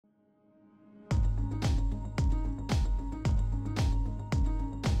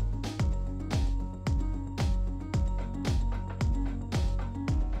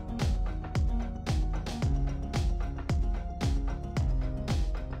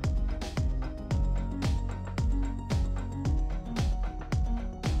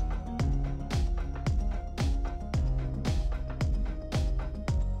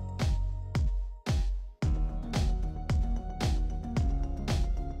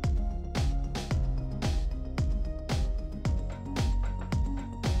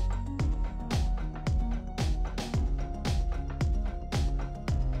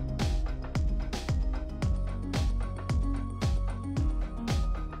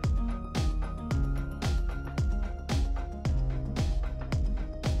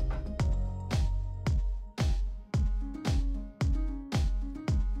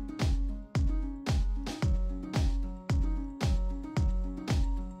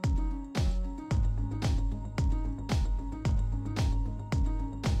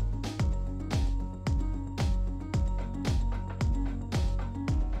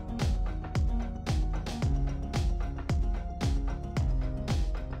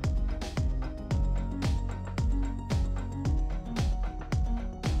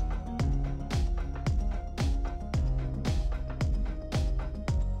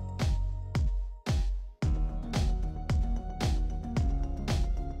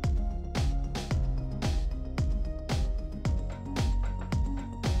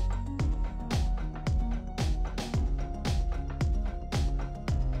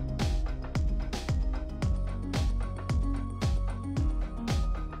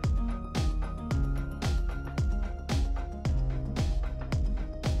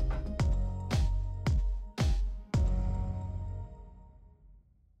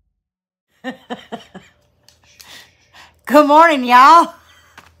Good morning, y'all.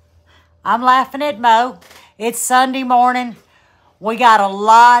 I'm laughing at Mo. It's Sunday morning. We got a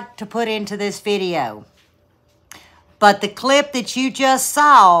lot to put into this video. But the clip that you just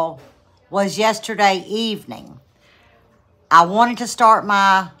saw was yesterday evening. I wanted to start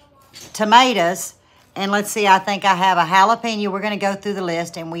my tomatoes. And let's see, I think I have a jalapeno. We're going to go through the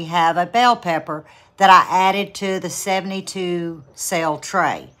list. And we have a bell pepper that I added to the 72 cell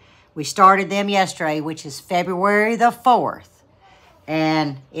tray. We started them yesterday, which is February the 4th.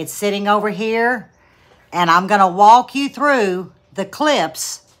 And it's sitting over here. And I'm going to walk you through the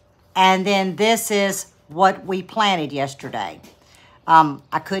clips. And then this is what we planted yesterday.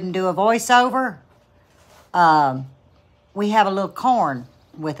 I couldn't do a voiceover. We have a little corn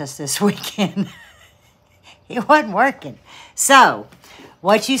with us this weekend. It wasn't working. So,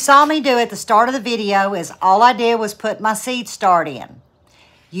 what you saw me do at the start of the video is all I did was put my seed start in.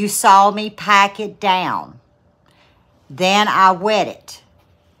 You saw me pack it down. Then I wet it.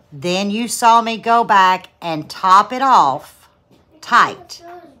 Then you saw me go back and top it off tight.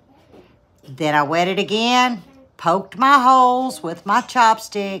 Then I wet it again, poked my holes with my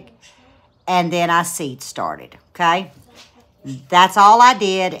chopstick, and then I seed started, okay? That's all I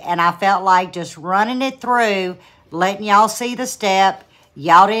did, and I felt like just running it through, letting y'all see the step.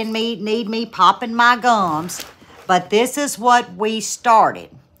 Y'all didn't need me popping my gums, but this is what we started,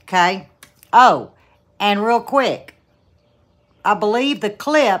 okay? Oh, and real quick, I believe the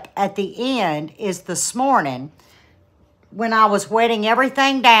clip at the end is this morning when I was wetting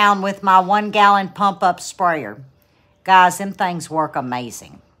everything down with my 1 gallon pump-up sprayer. Guys, them things work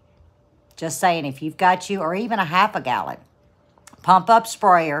amazing. Just saying, if you've got you, or even a half a gallon, pump-up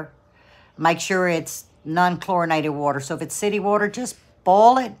sprayer, make sure it's non-chlorinated water. So if it's city water, just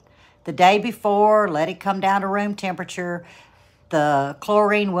boil it the day before, let it come down to room temperature. The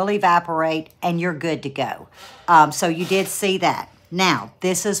chlorine will evaporate, and you're good to go. So you did see that. Now,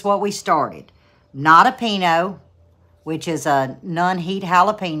 this is what we started. Not a Pinot, which is a non-heat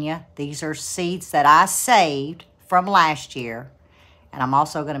jalapeno. These are seeds that I saved from last year. And I'm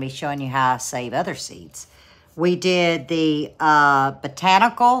also going to be showing you how I save other seeds. We did the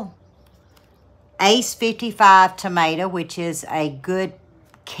Botanical Ace 55 tomato, which is a good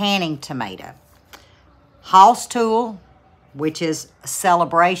canning tomato. House Tool, which is a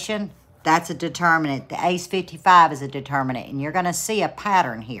Celebration. That's a determinant. The Ace 55 is a determinant, and you're going to see a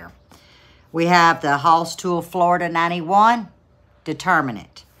pattern here. We have the House Tool Florida 91,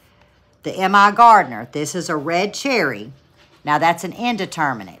 determinant. The M.I. Gardner, this is a red cherry. Now, that's an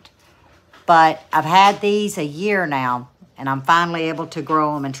indeterminate. But I've had these a year now, and I'm finally able to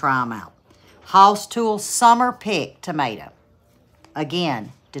grow them and try them out. House Tool Summer Pick tomato.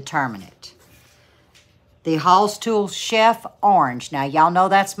 Again, determinate. The House Tool Chef Orange. Now, y'all know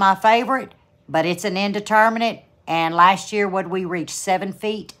that's my favorite, but it's an indeterminate. And last year, what did we reach? 7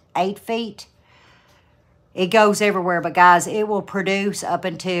 feet? 8 feet? It goes everywhere, but guys, it will produce up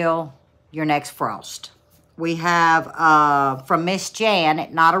until your next frost. We have from Miss Jan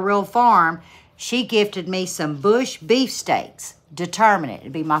at Not a Real Farm. She gifted me some bush beefsteaks. Determinate.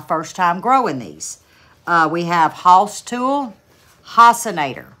 It'd be my first time growing these. We have House Tool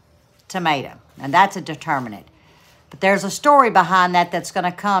Hossinator tomato, and that's a determinate. But there's a story behind that that's going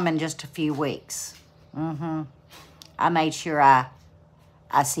to come in just a few weeks. I made sure I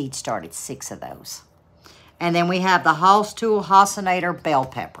seed started 6 of those. And then we have the House Tool Hossinator bell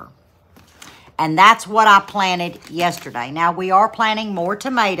pepper. And that's what I planted yesterday. Now, we are planting more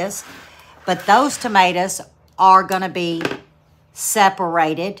tomatoes, but those tomatoes are going to be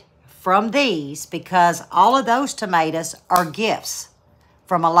separated from these because all of those tomatoes are gifts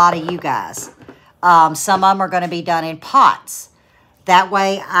from a lot of you guys. Some of them are going to be done in pots. That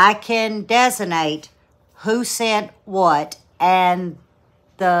way, I can designate who sent what and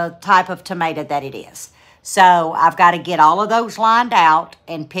the type of tomato that it is. So I've got to get all of those lined out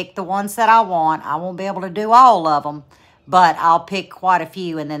and pick the ones that I want. I won't be able to do all of them, but I'll pick quite a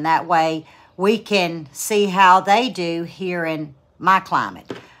few. And then that way we can see how they do here in my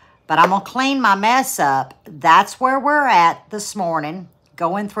climate. But I'm going to clean my mess up. That's where we're at this morning,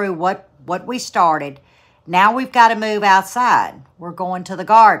 going through what we started. Now we've got to move outside. We're going to the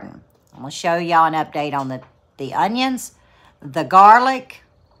garden. I'm going to show y'all an update on the onions, the garlic,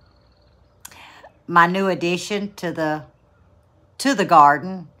 my new addition to the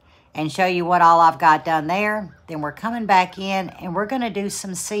garden, and show you what all I've got done there. Then we're coming back in, and we're going to do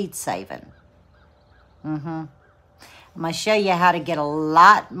some seed saving. I'm going to show you how to get a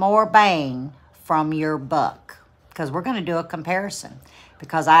lot more bang from your buck, because we're going to do a comparison.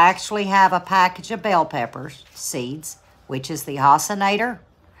 Because I actually have a package of bell peppers seeds, which is the Hossinator,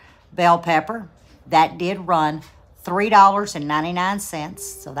 bell pepper. That did run $3.99,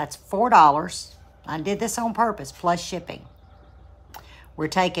 so that's $4. I did this on purpose, plus shipping. We're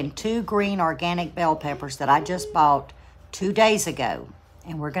taking 2 green organic bell peppers that I just bought 2 days ago,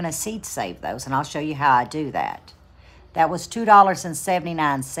 and we're going to seed save those, and I'll show you how I do that. That was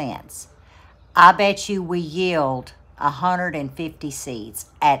 $2.79. I bet you we yield 150 seeds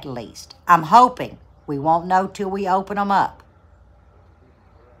at least. I'm hoping. We won't know till we open them up.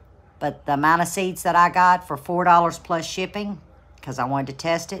 But the amount of seeds that I got for $4 plus shipping, because I wanted to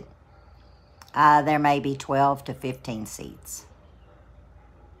test it, there may be 12 to 15 seeds.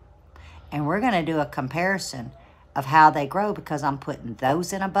 And we're going to do a comparison of how they grow, because I'm putting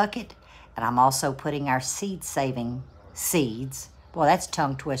those in a bucket, and I'm also putting our seed-saving seeds, well, that's a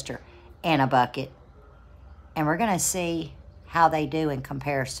tongue twister, in a bucket. And we're going to see how they do in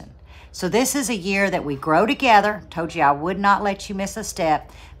comparison. So this is a year that we grow together. Told you I would not let you miss a step.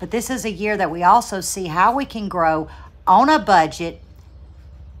 But this is a year that we also see how we can grow on a budget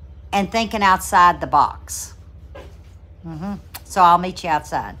and thinking outside the box. So I'll meet you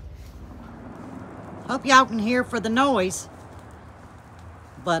outside. Hope y'all can hear for the noise.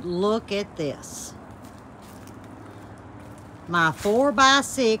 But look at this. My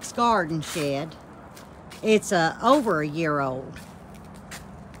 4x6 garden shed. It's over a year old.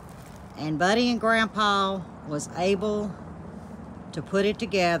 And Buddy and Grandpa was able to put it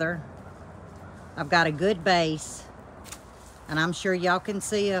together. I've got a good base. And I'm sure y'all can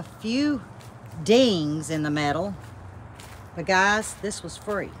see a few dings in the metal. But guys, this was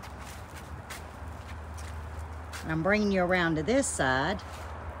free. And I'm bringing you around to this side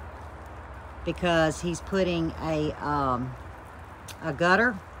because he's putting a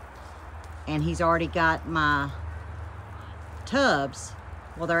gutter, and he's already got my tubs.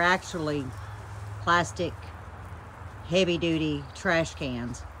 Well, they're actually plastic heavy-duty trash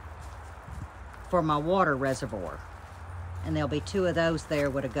cans for my water reservoir. And there'll be 2 of those there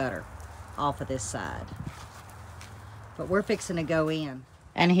with a gutter off of this side. But we're fixing to go in.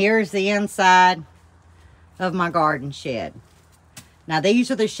 And here's the inside of my garden shed. Now,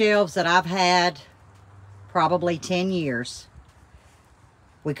 these are the shelves that I've had probably 10 years.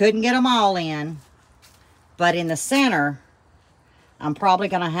 We couldn't get them all in, but in the center, I'm probably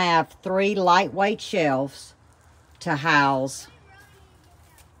going to have 3 lightweight shelves to house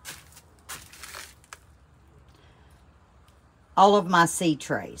all of my seed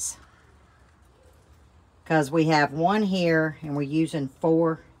trays. Because we have 1 here and we're using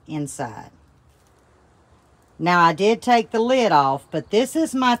 4 inside. Now, I did take the lid off, but this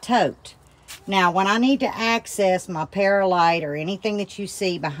is my tote. Now, when I need to access my Paralite or anything that you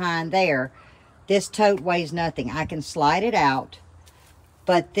see behind there, this tote weighs nothing. I can slide it out.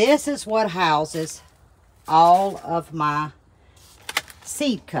 But this is what houses all of my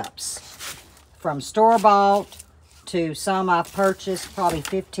seed cups. From store-bought to some I've purchased probably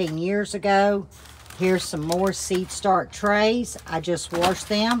 15 years ago. Here's some more seed start trays. I just washed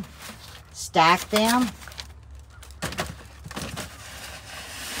them, stacked them.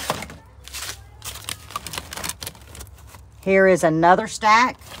 Here is another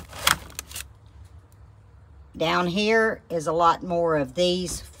stack. Down here is a lot more of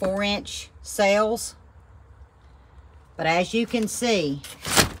these 4-inch sails. But as you can see,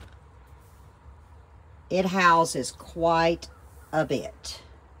 it houses quite a bit.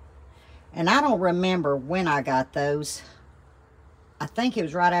 And I don't remember when I got those. I think it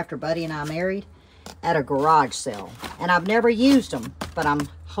was right after Buddy and I married at a garage sale. And I've never used them, but I'm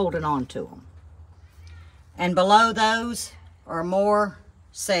holding on to them. And below those are more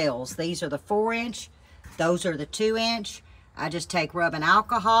sails. These are the 4-inch. Those are the 2-inch. I just take rubbing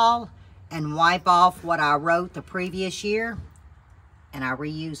alcohol and wipe off what I wrote the previous year, and I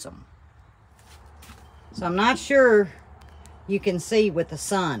reuse them. So I'm not sure you can see with the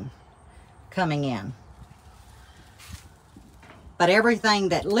sun coming in. But everything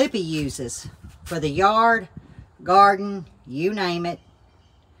that Lippy uses for the yard, garden, you name it,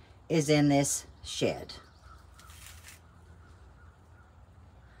 is in this shed.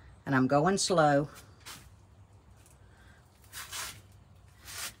 And I'm going slow.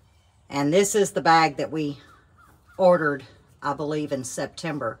 And this is the bag that we ordered, I believe, in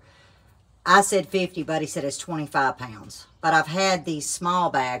September. I said 50, Buddy said it's 25 pounds. But I've had these small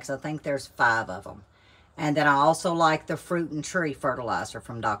bags. I think there's 5 of them. And then I also like the fruit and tree fertilizer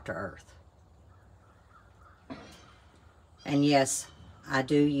from Dr. Earth. And yes, I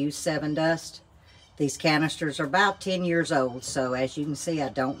do use 7 Dust. These canisters are about 10 years old, so as you can see, I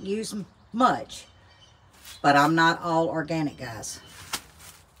don't use them much. But I'm not all organic, guys.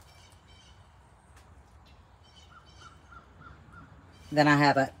 Then I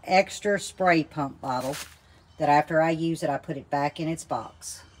have an extra spray pump bottle that after I use it, I put it back in its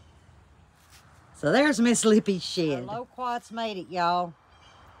box. So there's Miss Lippy's shed. Our loquats made it, y'all.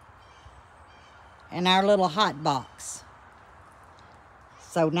 In our little hot box.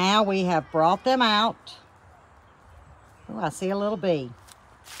 So now we have brought them out. Oh, I see a little bee.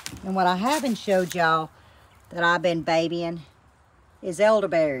 And what I haven't showed y'all that I've been babying is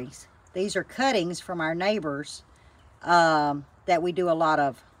elderberries. These are cuttings from our neighbors that we do a lot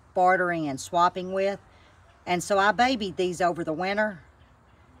of bartering and swapping with. And so I babied these over the winter.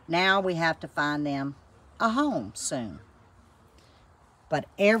 Now we have to find them a home soon. But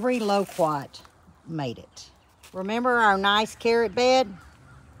every loquat made it. Remember our nice carrot bed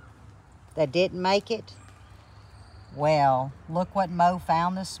that didn't make it? Well, look what Mo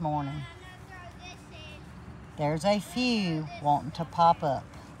found this morning. There's a few wanting to pop up.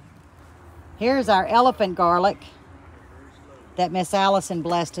 Here's our elephant garlic that Miss Allison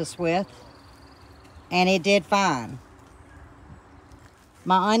blessed us with. And it did fine.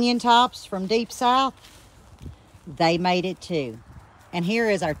 My onion tops from deep south, they made it too. And here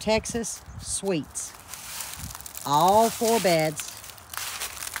is our Texas sweets. All 4 beds.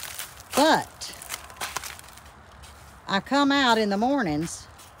 But I come out in the mornings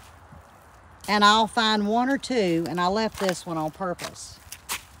and I'll find 1 or 2, and I left this one on purpose.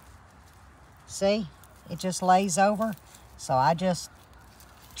 See, it just lays over. So I just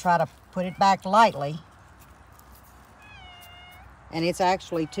try to put it back lightly. And it's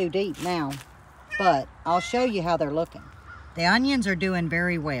actually too deep now, but I'll show you how they're looking. The onions are doing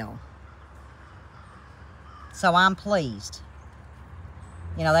very well. So I'm pleased.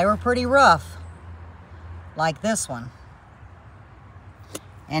 You know, they were pretty rough, like this one.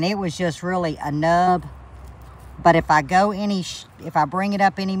 And it was just really a nub. But if I bring it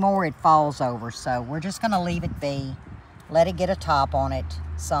up anymore, it falls over. So we're just gonna leave it be, let it get a top on it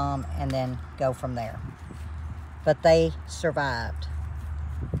some, and then go from there. But they survived.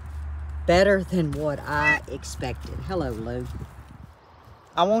 Better than what I expected. Hello, Lou.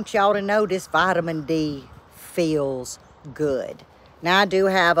 I want y'all to know this vitamin D feels good. Now I do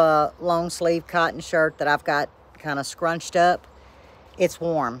have a long sleeve cotton shirt that I've got kind of scrunched up. It's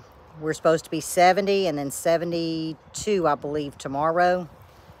warm. We're supposed to be 70 and then 72, I believe, tomorrow.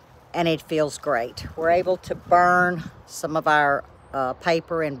 And it feels great. We're able to burn some of our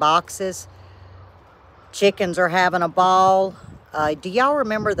paper in boxes. Chickens are having a ball. Do y'all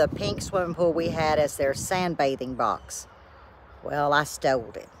remember the pink swimming pool we had as their sandbathing box? Well, I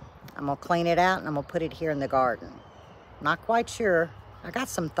stole it. I'm gonna clean it out and I'm gonna put it here in the garden. Not quite sure. I got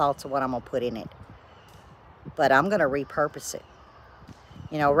some thoughts of what I'm gonna put in it. But I'm gonna repurpose it.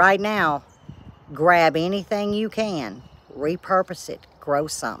 You know, right now, grab anything you can, repurpose it, grow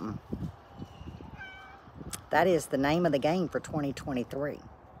something. That is the name of the game for 2023.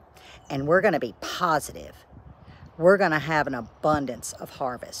 And we're gonna be positive. We're gonna have an abundance of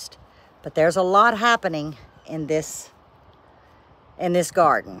harvest. But there's a lot happening in this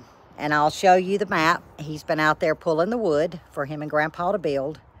garden. And I'll show you the map. He's been out there pulling the wood for him and Grandpa to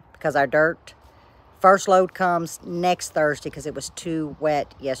build, because our first load comes next Thursday because it was too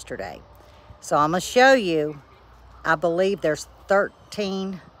wet yesterday. So I'm gonna show you, I believe there's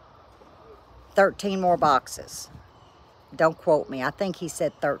 13 more boxes. Don't quote me. I think he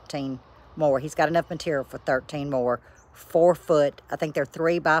said 13 more. He's got enough material for 13 more. 4 foot, I think they're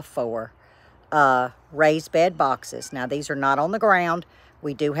 3 by 4 raised bed boxes. Now these are not on the ground.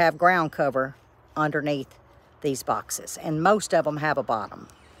 We do have ground cover underneath these boxes, and most of them have a bottom.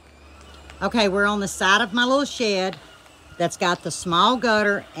 Okay, we're on the side of my little shed that's got the small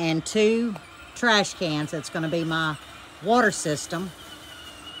gutter and 2 trash cans. That's gonna be my water system.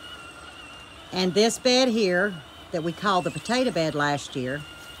 And this bed here that we called the potato bed last year,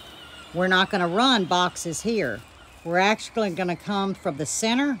 we're not gonna run boxes here. We're actually gonna come from the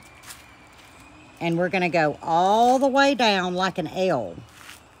center and we're gonna go all the way down like an L.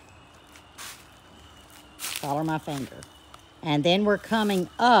 Follow my finger. And then we're coming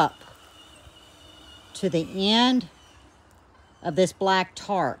up to the end of this black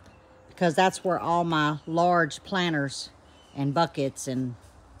tarp, because that's where all my large planters and buckets and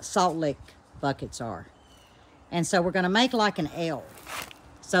salt lick buckets are. And so we're gonna make like an L.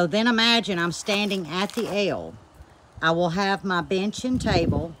 So then imagine I'm standing at the L. I will have my bench and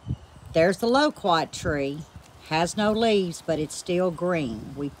table. There's the loquat tree. Has no leaves, but it's still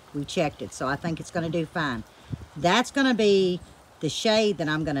green. We checked it, so I think it's gonna do fine. That's gonna be the shade that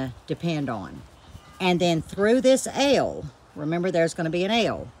I'm gonna depend on. And then through this L, remember there's gonna be an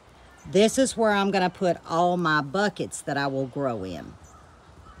L. This is where I'm gonna put all my buckets that I will grow in.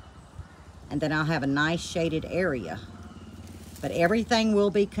 And then I'll have a nice shaded area But everything will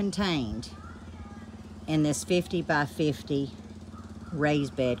be contained in this 50 by 50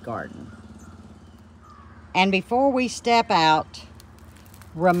 raised bed garden. And before we step out,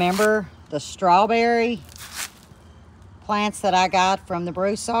 remember the strawberry plants that I got from the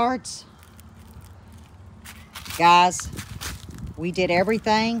Broussards? Guys, we did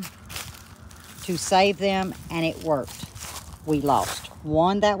everything to save them and it worked. We lost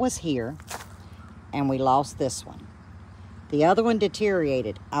one that was here and we lost this one. The other one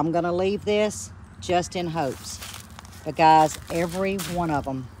deteriorated. I'm gonna leave this just in hopes. But guys, every one of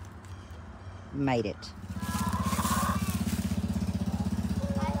them made it.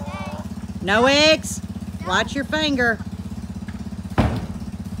 No eggs? Watch your finger. Just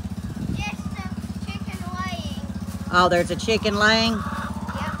a chicken laying. Oh, there's a chicken laying? Yep.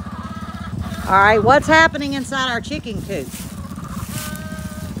 All right, what's happening inside our chicken coop?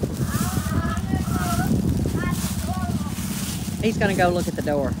 He's gonna go look at the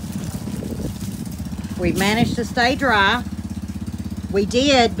door. We've managed to stay dry. We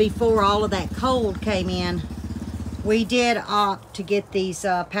did, before all of that cold came in, we did opt to get these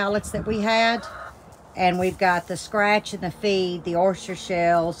pallets that we had, and we've got the scratch and the feed, the oyster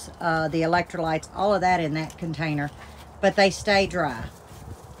shells, the electrolytes, all of that in that container, but they stay dry.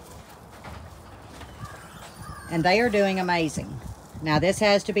 And they are doing amazing. Now this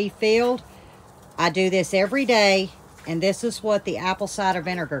has to be filled. I do this every day, and this is what the apple cider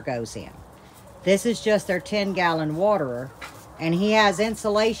vinegar goes in. This is just their 10-gallon waterer, and he has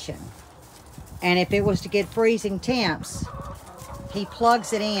insulation. And if it was to get freezing temps, he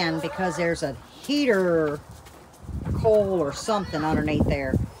plugs it in because there's a heater coil or something underneath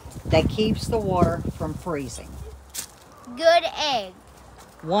there that keeps the water from freezing. Good egg.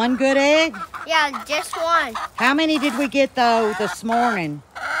 One good egg? Yeah, just one. How many did we get though this morning?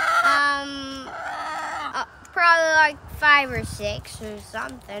 Probably like 5 or 6 or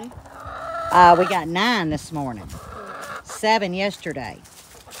something. We got 9 this morning. 7 yesterday.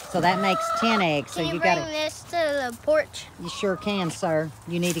 So that makes 10 eggs. Can So you got bring this to the porch? You sure can, sir.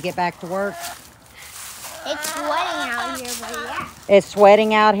 You need to get back to work. It's sweating out here, but yeah. It's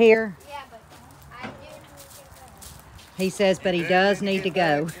sweating out here. Yeah, but I do need to get back. He says, but he does need to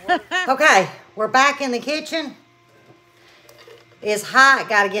go. Okay, we're back in the kitchen. It's hot.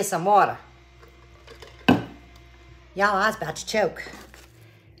 Got to get some water. Y'all, I was about to choke.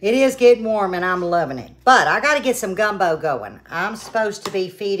 It is getting warm and I'm loving it. But I got to get some gumbo going. I'm supposed to be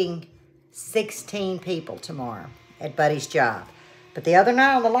feeding 16 people tomorrow at Buddy's job. But the other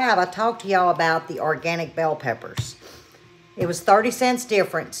night on the live, I talked to y'all about the organic bell peppers. It was 30 cents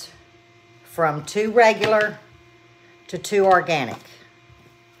difference from 2 regular to 2 organic.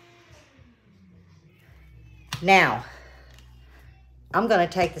 Now, I'm going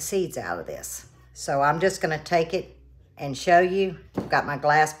to take the seeds out of this. So I'm just going to take it and show you. I've got my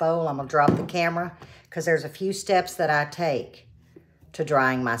glass bowl. I'm going to drop the camera because there's a few steps that I take to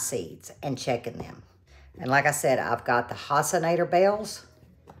drying my seeds and checking them. And like I said, I've got the Hasanator bells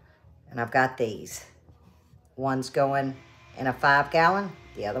and I've got these. One's going in a 5-gallon.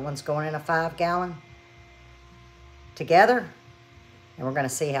 The other one's going in a 5-gallon together. And we're going to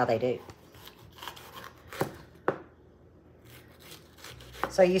see how they do.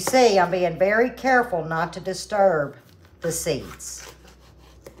 So you see, I'm being very careful not to disturb the seeds.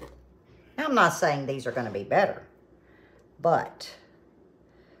 Now, I'm not saying these are going to be better, but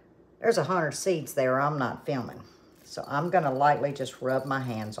there's 100 seeds there I'm not filming. So I'm going to lightly just rub my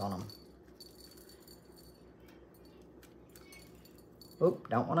hands on them. Oop,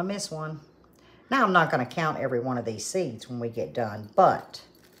 don't want to miss one. Now, I'm not going to count every one of these seeds when we get done, but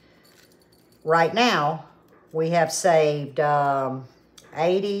right now, we have saved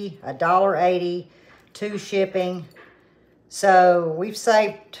 $1.80, 2 shipping. So we've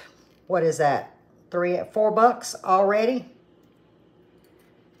saved, what is that, $4 already?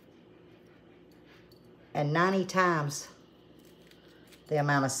 And 90 times the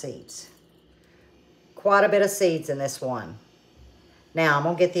amount of seeds. Quite a bit of seeds in this one. Now I'm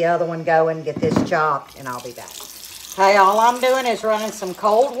gonna get the other one going, get this chopped, and I'll be back. Hey, all I'm doing is running some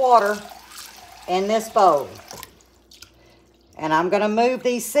cold water in this bowl. And I'm going to move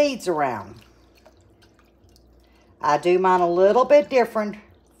these seeds around. I do mine a little bit different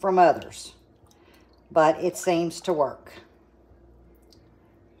from others, but it seems to work.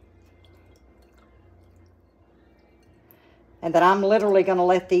 And then I'm literally going to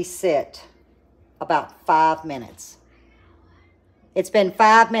let these sit about 5 minutes. It's been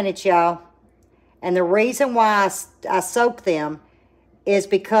 5 minutes, y'all. And the reason why I soak them is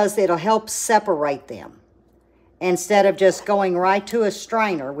because it'll help separate them. Instead of just going right to a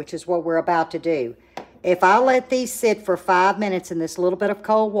strainer, which is what we're about to do, If I let these sit for 5 minutes in this little bit of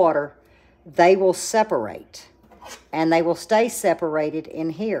cold water, they will separate. And they will stay separated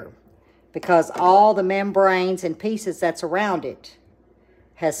in here because all the membranes and pieces that's around it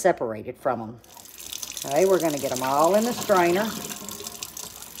has separated from them. Okay, we're going to get them all in the strainer.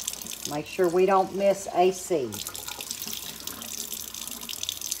 Make sure we don't miss a seed.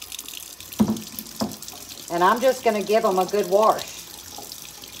 And I'm just going to give them a good wash.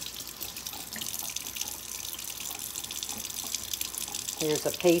 Here's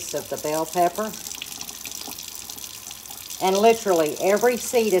a piece of the bell pepper. And literally every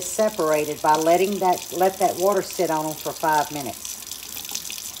seed is separated by let that water sit on them for 5 minutes.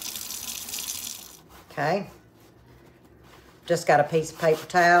 Okay. Just got a piece of paper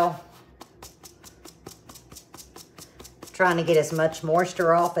towel. Trying to get as much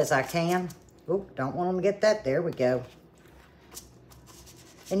moisture off as I can. Oh, don't want them to get that. There we go.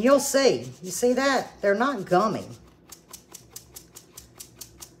 And you'll see. You see that? They're not gummy.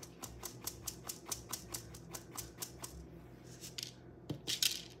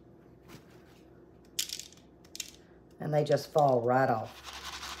 And they just fall right off.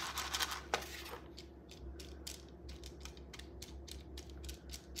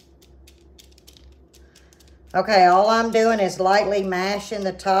 Okay, all I'm doing is lightly mashing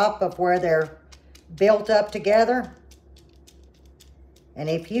the top of where they're built up together. And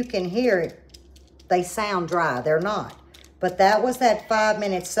if you can hear it, they sound dry. They're not. But that was that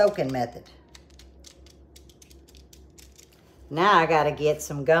 5-minute soaking method. Now I got to get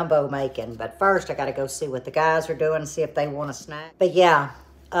some gumbo making. But first I got to go see what the guys are doing and see if they want a snack. But yeah,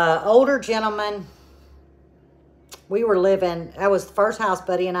 older gentleman. We were living, that was the first house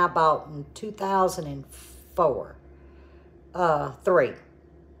Buddy and I bought in 2004. 3.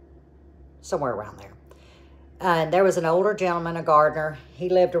 Somewhere around there. And there was an older gentleman, a gardener. He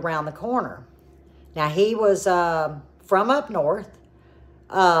lived around the corner. Now he was from up north.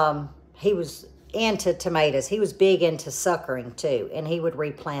 He was into tomatoes. He was big into suckering too, and he would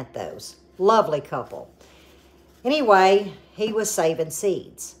replant those. Lovely couple. Anyway, he was saving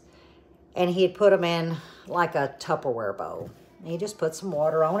seeds, and he had put them in like a Tupperware bowl. He just put some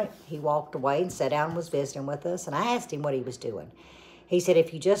water on it. He walked away and sat down and was visiting with us, and I asked him what he was doing. He said,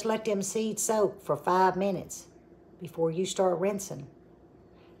 if you just let them seeds soak for 5 minutes before you start rinsing,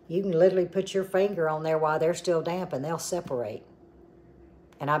 you can literally put your finger on there while they're still damp and they'll separate.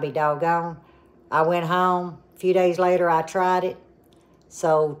 And I'll be doggone. I went home. A few days later, I tried it.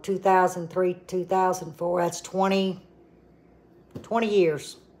 So 2003, 2004, that's 20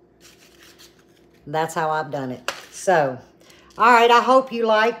 years. And that's how I've done it. So, all right, I hope you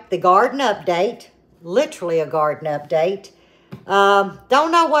liked the garden update. Literally a garden update.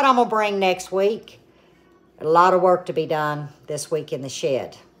 Don't know what I'm going to bring next week. A lot of work to be done this week in the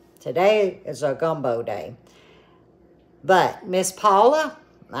shed. Today is a gumbo day. But, Miss Paula,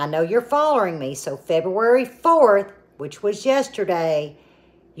 I know you're following me, so February 4th, which was yesterday,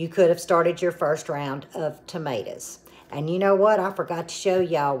 you could have started your first round of tomatoes. And you know what? I forgot to show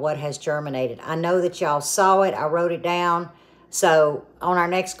y'all what has germinated. I know that y'all saw it. I wrote it down. So on our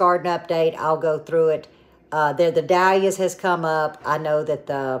next garden update, I'll go through it. The dahlias has come up. I know that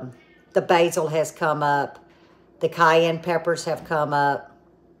the basil has come up. The cayenne peppers have come up.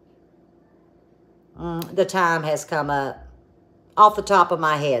 The thyme has come up. Off the top of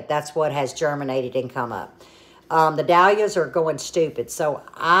my head, that's what has germinated and come up. The dahlias are going stupid, so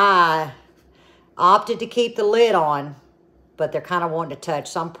I opted to keep the lid on, but they're kind of wanting to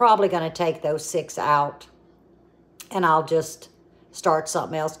touch. So I'm probably going to take those 6 out, and I'll just start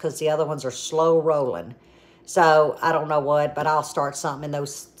something else because the other ones are slow rolling. So I don't know what, but I'll start something in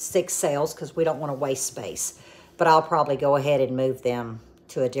those 6 cells because we don't want to waste space. But I'll probably go ahead and move them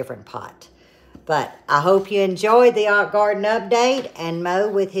to a different pot. But I hope you enjoyed the garden update and Mo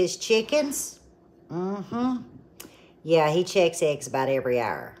with his chickens. Yeah, he checks eggs about every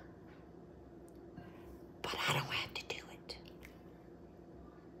hour. But I don't have to do it.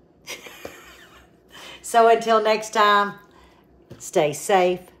 So until next time, stay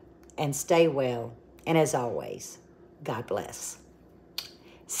safe and stay well. And as always, God bless.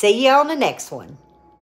 See you on the next one.